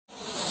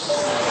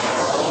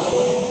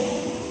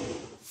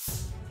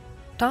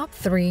Top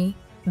 3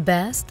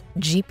 Best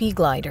GP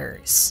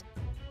Gliders.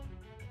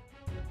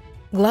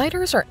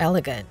 Gliders are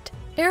elegant,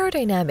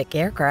 aerodynamic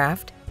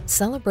aircraft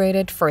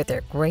celebrated for their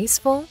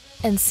graceful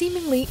and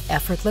seemingly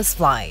effortless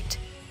flight.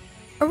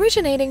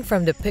 Originating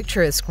from the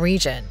picturesque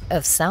region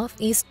of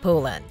southeast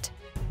Poland,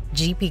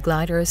 GP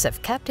gliders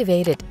have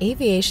captivated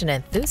aviation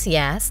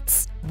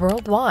enthusiasts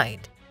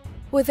worldwide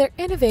with their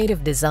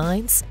innovative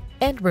designs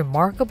and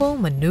remarkable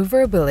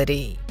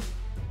maneuverability.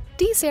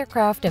 These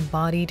aircraft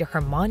embody the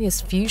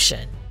harmonious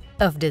fusion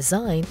of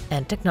design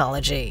and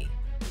technology.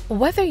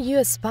 Whether you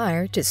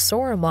aspire to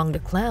soar among the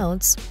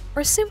clouds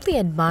or simply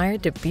admire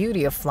the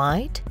beauty of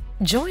flight,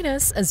 join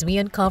us as we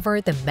uncover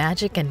the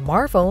magic and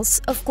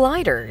marvels of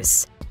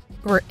gliders,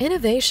 where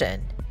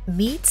innovation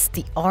meets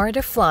the art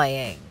of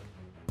flying.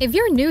 If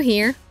you're new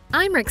here,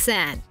 I'm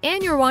Roxanne,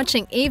 and you're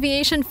watching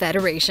Aviation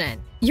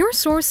Federation, your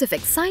source of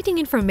exciting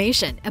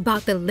information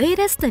about the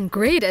latest and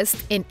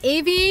greatest in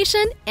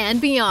aviation and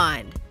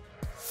beyond.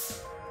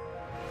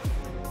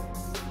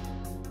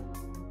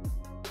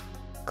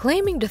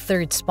 Claiming the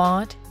third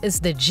spot is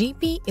the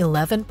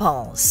GP11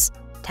 Pulse,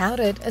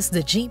 touted as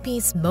the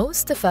GP's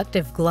most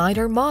effective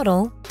glider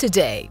model to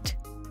date.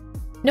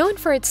 Known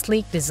for its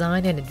sleek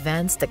design and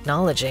advanced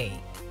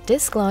technology,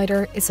 this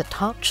glider is a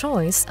top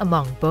choice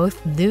among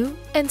both new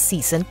and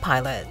seasoned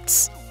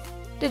pilots.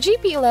 The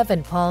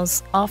GP11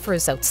 Pulse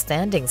offers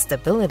outstanding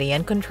stability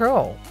and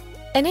control,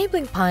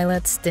 enabling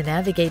pilots to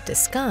navigate the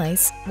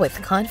skies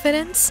with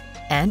confidence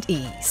and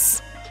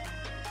ease.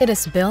 It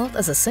is built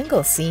as a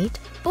single-seat,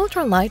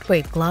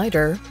 ultra-lightweight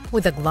glider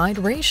with a glide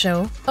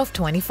ratio of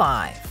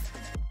 25.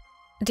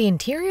 The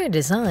interior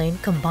design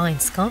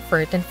combines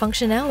comfort and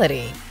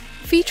functionality,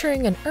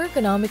 featuring an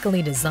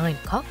ergonomically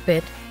designed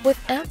cockpit with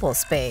ample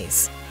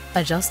space,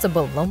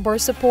 adjustable lumbar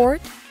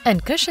support,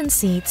 and cushioned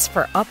seats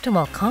for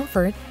optimal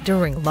comfort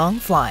during long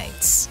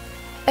flights.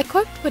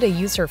 Equipped with a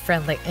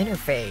user-friendly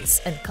interface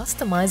and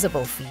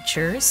customizable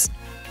features,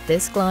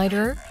 this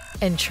glider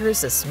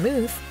ensures a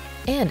smooth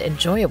and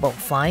enjoyable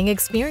flying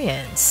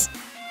experience.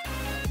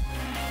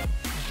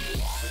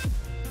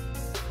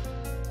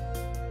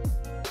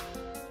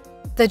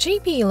 The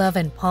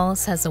GP11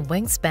 Pulse has a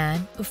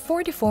wingspan of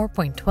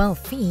 44.12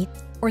 feet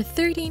or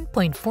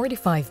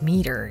 13.45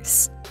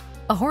 meters,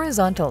 a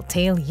horizontal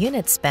tail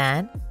unit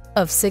span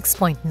of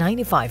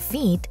 6.95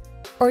 feet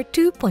or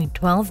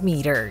 2.12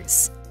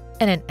 meters,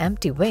 and an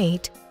empty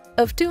weight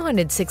of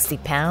 260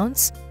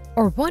 pounds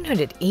or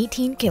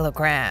 118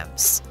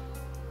 kilograms.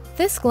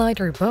 This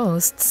glider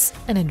boasts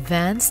an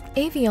advanced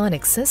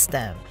avionics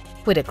system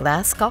with a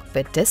glass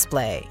cockpit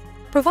display,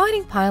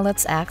 providing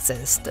pilots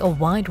access to a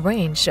wide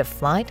range of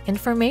flight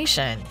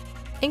information,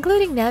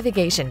 including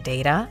navigation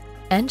data,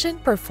 engine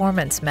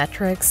performance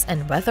metrics,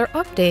 and weather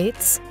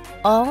updates,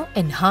 all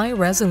in high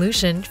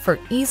resolution for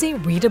easy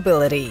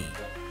readability.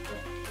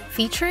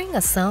 Featuring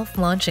a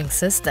self-launching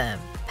system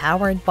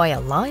powered by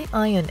a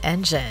Li-ion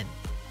engine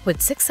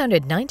with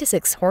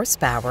 696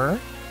 horsepower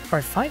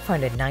or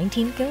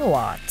 519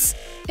 kilowatts,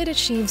 it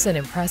achieves an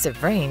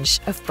impressive range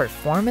of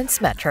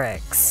performance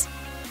metrics.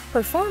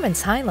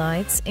 Performance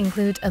highlights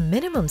include a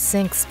minimum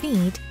sync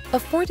speed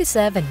of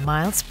 47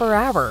 miles per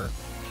hour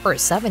or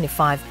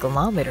 75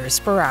 kilometers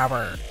per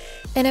hour,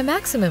 and a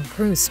maximum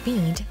cruise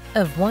speed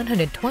of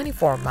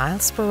 124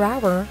 miles per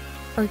hour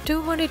or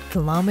 200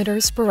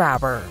 kilometers per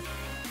hour.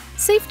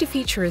 Safety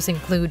features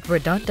include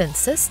redundant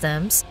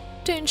systems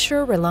to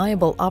ensure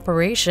reliable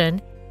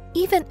operation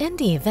even in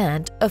the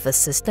event of a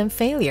system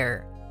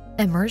failure,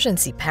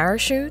 emergency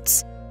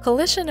parachutes,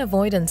 collision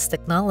avoidance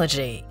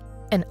technology,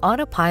 and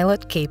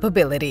autopilot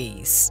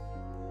capabilities.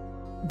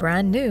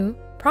 Brand new,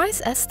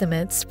 price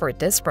estimates for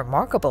this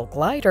remarkable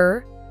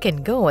glider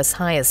can go as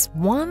high as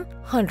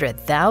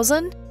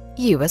 $100,000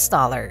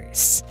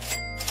 US.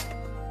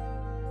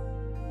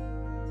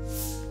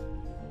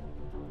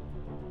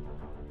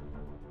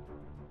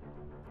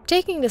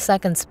 Taking the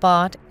second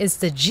spot is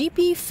the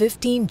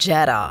GP15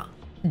 Jetta,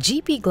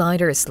 GP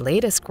Glider's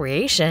latest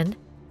creation,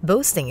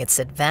 boasting its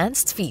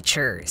advanced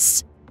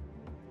features.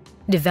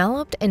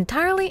 Developed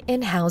entirely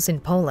in-house in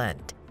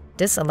Poland,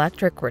 this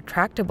electric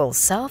retractable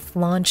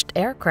self-launched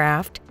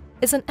aircraft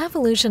is an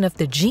evolution of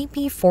the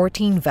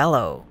GP14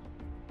 Velo.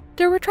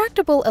 The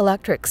retractable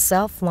electric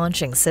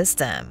self-launching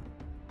system,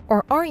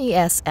 or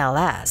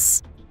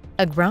RESLS,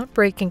 a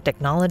groundbreaking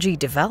technology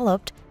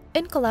developed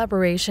in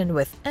collaboration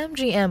with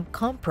MGM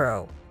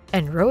Compro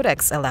and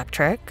Rodex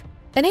Electric,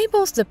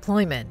 enables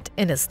deployment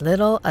in as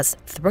little as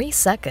 3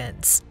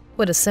 seconds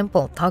with a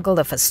simple toggle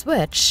of a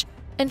switch,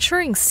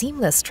 ensuring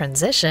seamless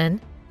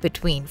transition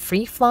between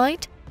free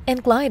flight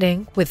and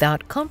gliding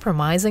without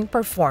compromising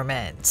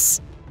performance.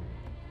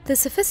 The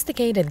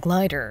sophisticated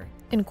glider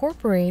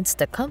incorporates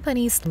the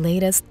company's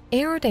latest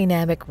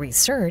aerodynamic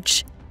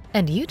research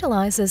and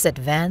utilizes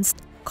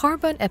advanced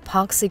carbon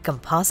epoxy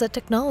composite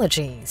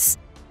technologies,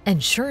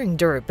 ensuring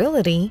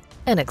durability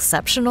and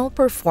exceptional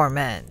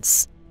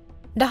performance.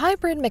 The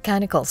hybrid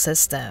mechanical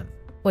system,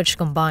 which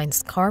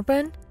combines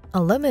carbon,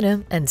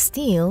 aluminum, and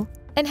steel,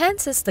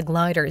 enhances the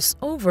glider's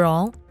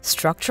overall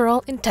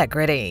structural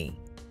integrity.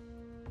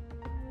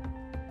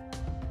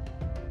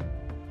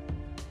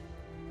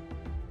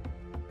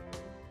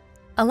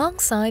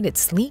 Alongside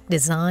its sleek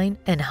design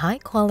and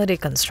high-quality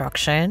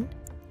construction,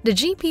 the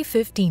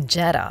GP15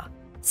 Jetta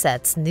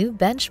sets new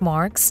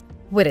benchmarks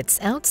with its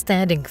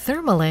outstanding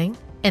thermaling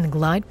and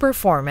glide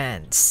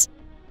performance.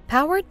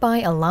 Powered by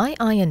a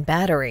Li-ion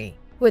battery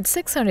with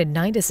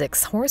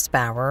 696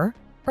 horsepower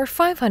or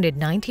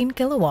 519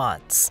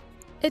 kilowatts,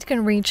 it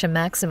can reach a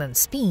maximum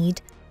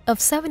speed of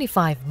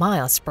 75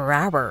 miles per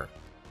hour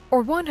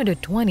or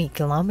 120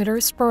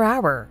 kilometers per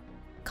hour,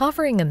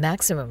 covering a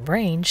maximum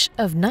range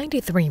of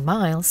 93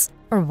 miles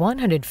or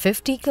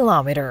 150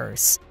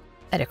 kilometers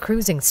at a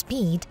cruising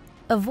speed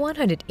of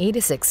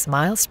 186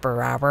 miles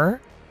per hour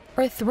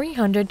or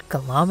 300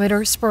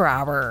 kilometers per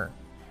hour.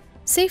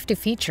 Safety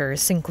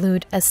features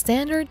include a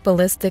standard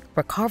ballistic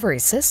recovery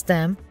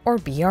system or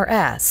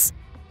BRS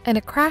and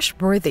a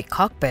crash-worthy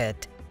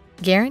cockpit,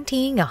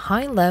 guaranteeing a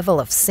high level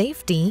of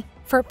safety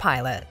for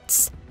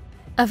pilots.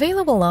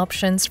 Available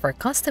options for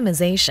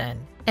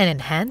customization and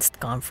enhanced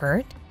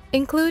comfort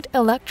include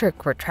electric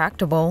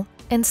retractable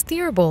and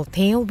steerable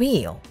tail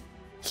wheel,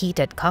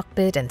 heated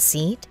cockpit and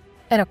seat,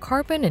 and a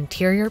carbon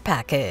interior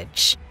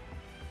package.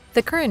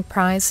 The current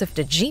price of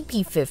the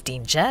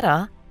GP15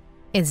 Jetta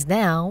is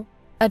now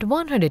at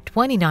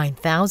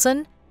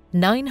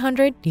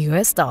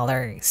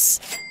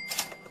 $129,900.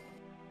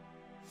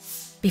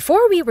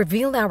 Before we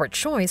reveal our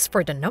choice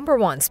for the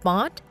 #1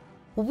 spot,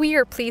 we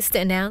are pleased to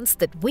announce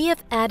that we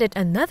have added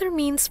another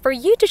means for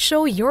you to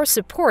show your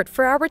support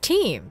for our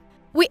team.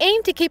 We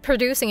aim to keep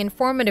producing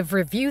informative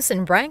reviews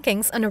and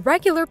rankings on a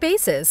regular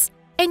basis,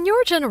 and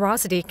your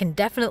generosity can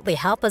definitely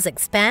help us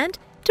expand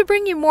to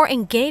bring you more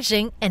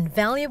engaging and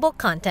valuable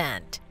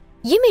content.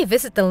 You may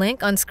visit the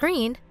link on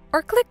screen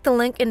or click the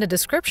link in the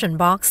description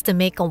box to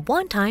make a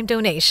one-time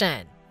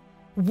donation.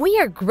 We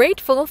are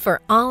grateful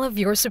for all of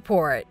your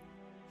support.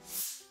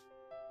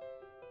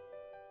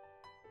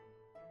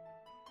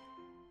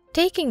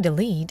 Taking the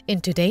lead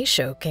in today's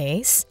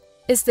showcase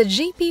is the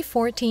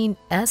GP14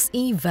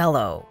 SE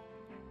Velo,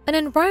 an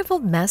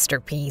unrivaled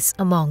masterpiece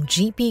among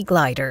GP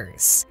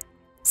gliders,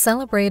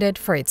 celebrated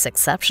for its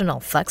exceptional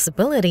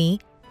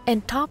flexibility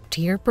and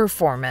top-tier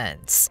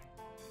performance.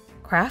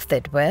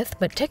 Crafted with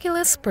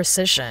meticulous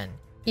precision,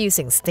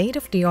 using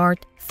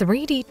state-of-the-art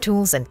 3D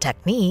tools and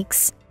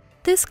techniques,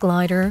 this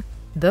glider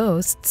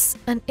boasts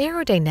an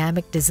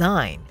aerodynamic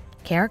design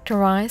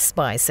characterized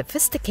by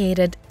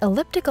sophisticated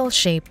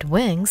elliptical-shaped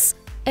wings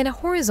and a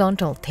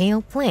horizontal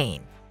tail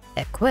plane,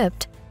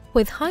 equipped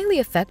with highly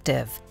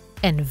effective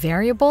and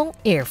variable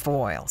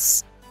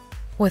airfoils.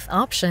 With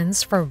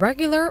options for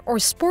regular or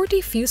sporty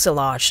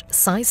fuselage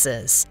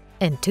sizes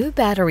and 2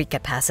 battery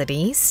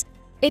capacities,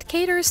 it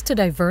caters to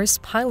diverse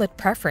pilot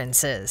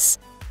preferences,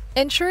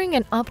 ensuring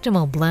an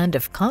optimal blend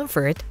of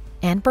comfort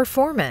and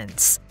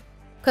performance.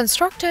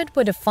 Constructed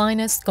with the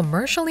finest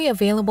commercially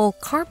available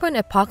carbon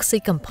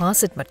epoxy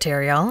composite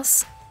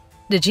materials,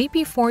 the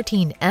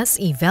GP14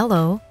 SE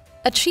Velo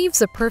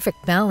achieves a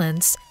perfect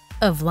balance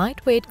of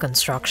lightweight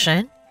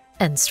construction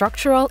and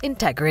structural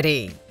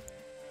integrity.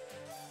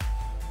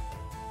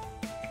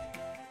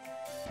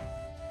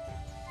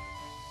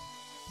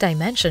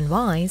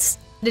 Dimension-wise,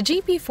 the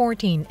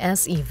GP14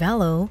 SE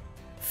Velo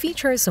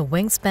features a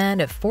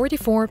wingspan of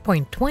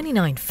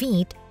 44.29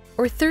 feet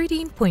or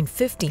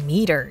 13.50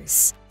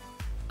 meters,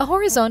 a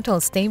horizontal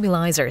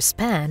stabilizer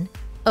span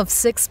of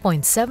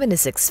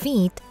 6.76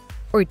 feet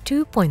or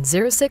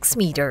 2.06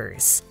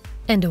 meters,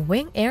 and a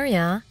wing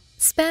area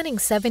spanning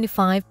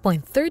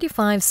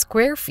 75.35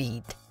 square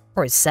feet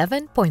or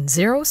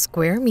 7.0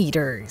 square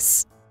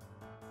meters.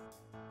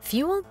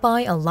 Fueled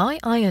by a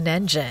Li-ion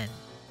engine,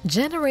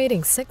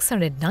 generating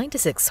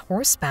 696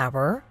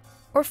 horsepower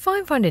or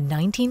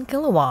 519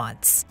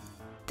 kilowatts,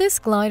 this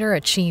glider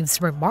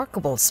achieves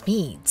remarkable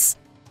speeds,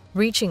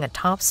 reaching a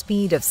top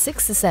speed of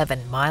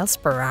 67 miles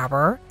per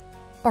hour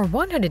or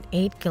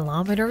 108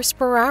 kilometers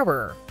per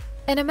hour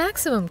and a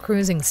maximum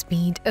cruising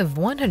speed of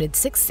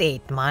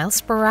 168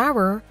 miles per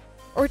hour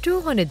or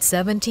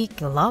 270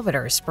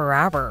 kilometers per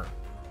hour,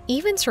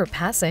 even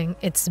surpassing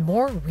its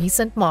more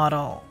recent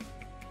model.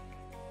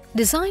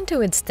 Designed to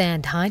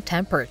withstand high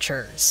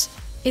temperatures,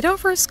 it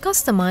offers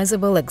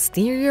customizable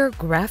exterior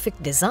graphic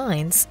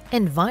designs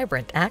and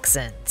vibrant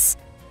accents,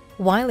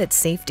 while its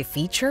safety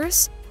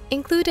features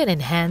include an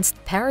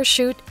enhanced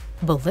parachute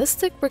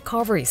ballistic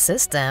recovery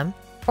system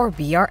or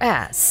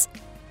BRS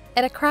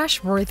and a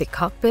crash-worthy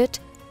cockpit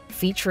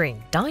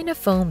featuring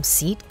Dynafoam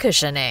seat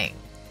cushioning.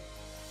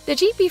 The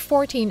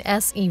GP14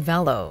 SE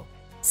Velo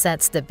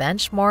sets the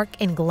benchmark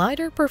in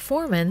glider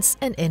performance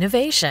and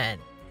innovation,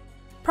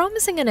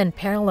 promising an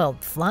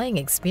unparalleled flying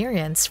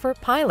experience for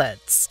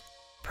pilots,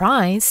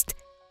 priced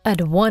at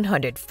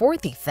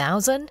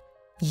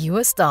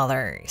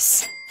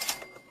 $140,000.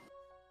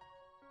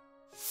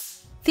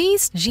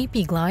 These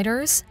GP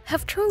gliders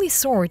have truly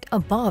soared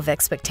above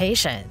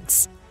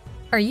expectations.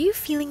 Are you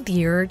feeling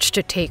the urge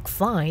to take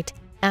flight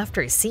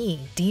after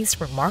seeing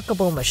these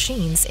remarkable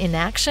machines in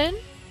action?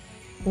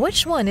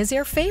 Which one is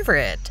your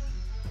favorite?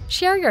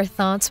 Share your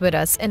thoughts with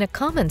us in the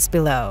comments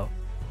below,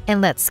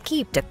 and let's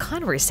keep the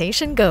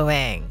conversation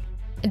going.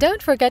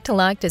 Don't forget to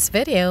like this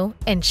video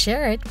and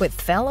share it with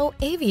fellow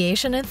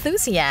aviation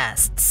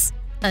enthusiasts.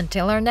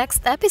 Until our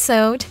next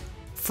episode,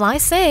 fly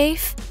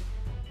safe!